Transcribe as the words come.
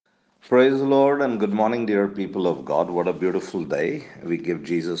Praise the Lord and good morning, dear people of God. What a beautiful day. We give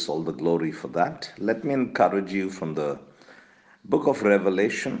Jesus all the glory for that. Let me encourage you from the book of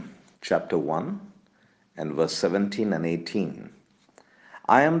Revelation, chapter 1, and verse 17 and 18.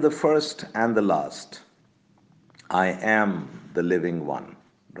 I am the first and the last. I am the living one.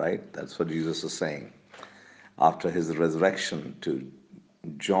 Right? That's what Jesus is saying after his resurrection to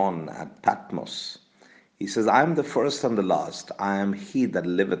John at Patmos. He says, I am the first and the last. I am he that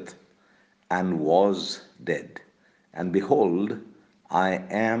liveth and was dead. And behold, I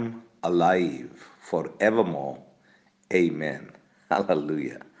am alive forevermore. Amen.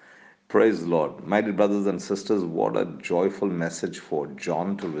 Hallelujah. Praise the Lord. My dear brothers and sisters, what a joyful message for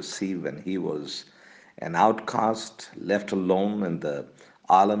John to receive when he was an outcast, left alone in the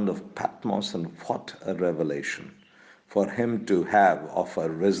island of Patmos, and what a revelation for him to have of a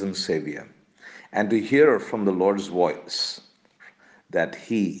risen Savior and to hear from the Lord's voice that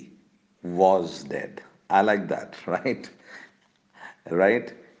he was dead. I like that, right?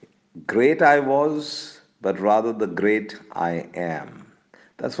 Right? Great I was, but rather the great I am.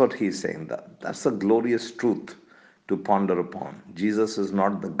 That's what he's saying. That's a glorious truth to ponder upon. Jesus is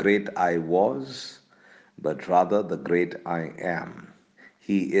not the great I was, but rather the great I am.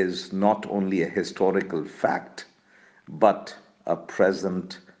 He is not only a historical fact, but a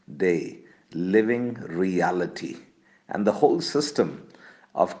present day living reality. And the whole system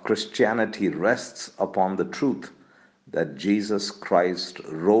of Christianity rests upon the truth that Jesus Christ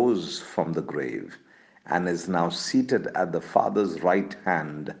rose from the grave and is now seated at the Father's right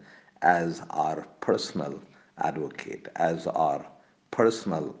hand as our personal advocate, as our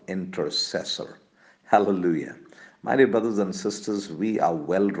personal intercessor. Hallelujah. My dear brothers and sisters, we are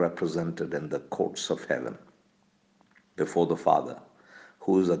well represented in the courts of heaven before the Father,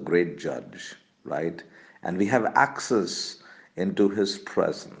 who is a great judge, right? And we have access into his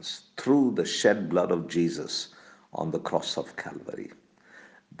presence through the shed blood of Jesus on the cross of Calvary.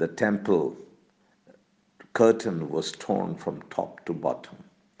 The temple curtain was torn from top to bottom.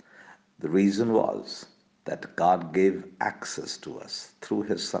 The reason was that God gave access to us through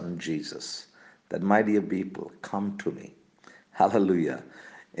his son Jesus, that my dear people, come to me, hallelujah,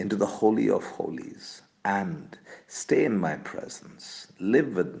 into the Holy of Holies and stay in my presence.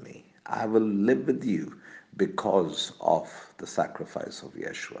 Live with me. I will live with you because of the sacrifice of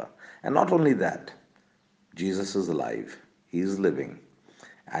Yeshua. And not only that, Jesus is alive, he is living,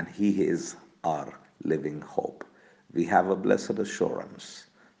 and he is our living hope. We have a blessed assurance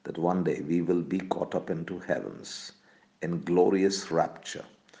that one day we will be caught up into heavens in glorious rapture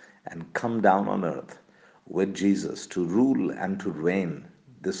and come down on earth with Jesus to rule and to reign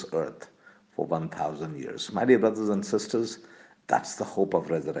this earth for 1,000 years. My dear brothers and sisters, that's the hope of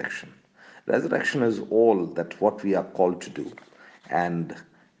resurrection. Resurrection is all that what we are called to do and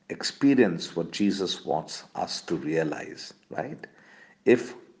experience what Jesus wants us to realize, right?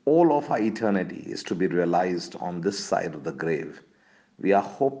 If all of our eternity is to be realized on this side of the grave, we are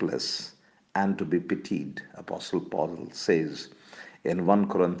hopeless and to be pitied, Apostle Paul says in 1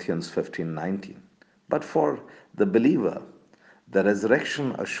 Corinthians 15:19. But for the believer, the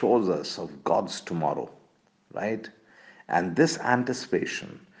resurrection assures us of God's tomorrow, right? And this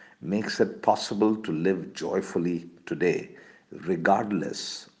anticipation makes it possible to live joyfully today,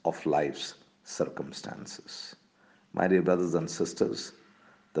 regardless of life's circumstances. My dear brothers and sisters,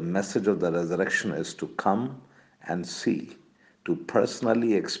 the message of the resurrection is to come and see, to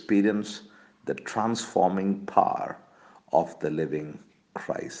personally experience the transforming power of the living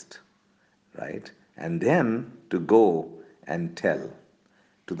Christ, right? And then to go and tell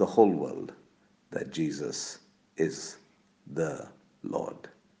to the whole world that Jesus is the Lord.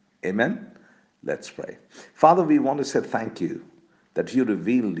 Amen? Let's pray. Father, we want to say thank you that you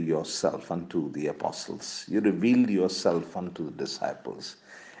revealed yourself unto the apostles. You revealed yourself unto the disciples.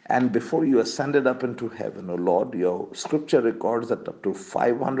 And before you ascended up into heaven, O Lord, your scripture records that up to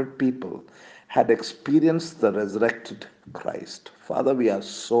 500 people had experienced the resurrected Christ. Father, we are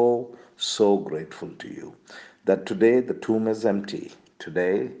so grateful to you that today the tomb is empty.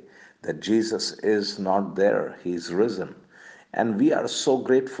 Today that Jesus is not there, he is risen. And we are so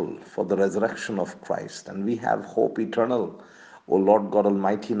grateful for the resurrection of Christ. And we have hope eternal, O Lord God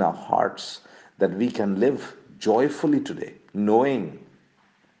Almighty, in our hearts that we can live joyfully today, knowing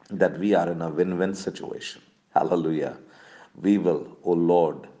that we are in a win-win situation. Hallelujah. We will, O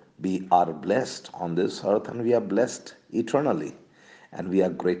Lord, be are blessed on this earth and we are blessed eternally. And we are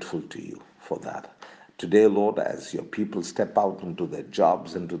grateful to you for that. Today, Lord, as your people step out into their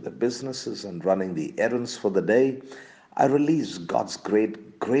jobs, into their businesses, and running the errands for the day, I release God's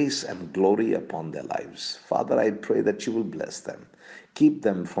great grace and glory upon their lives. Father, I pray that you will bless them. Keep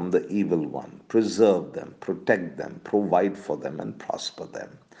them from the evil one. Preserve them, protect them, provide for them, and prosper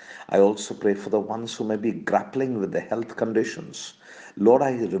them. I also pray for the ones who may be grappling with the health conditions. Lord,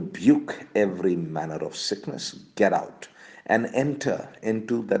 I rebuke every manner of sickness. Get out and enter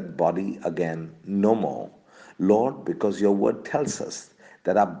into that body again no more. Lord, because your word tells us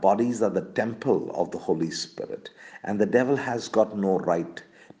that our bodies are the temple of the Holy Spirit, and the devil has got no right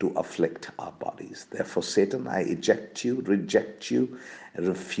to afflict our bodies. Therefore, Satan, I eject you, reject you,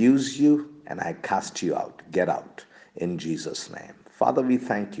 refuse you, and I cast you out. Get out in Jesus' name. Father, we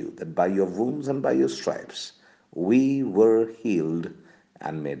thank you that by your wounds and by your stripes, we were healed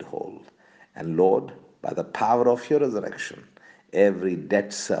and made whole. And Lord, by the power of your resurrection, every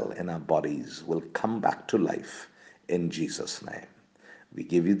dead cell in our bodies will come back to life in Jesus' name. We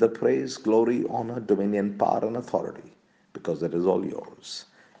give you the praise, glory, honor, dominion, power, and authority because it is all yours.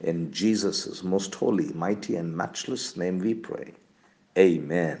 In Jesus' most holy, mighty, and matchless name we pray.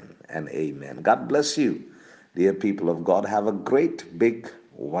 Amen and amen. God bless you, dear people of God. Have a great, big,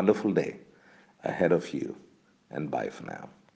 wonderful day ahead of you. And bye for now.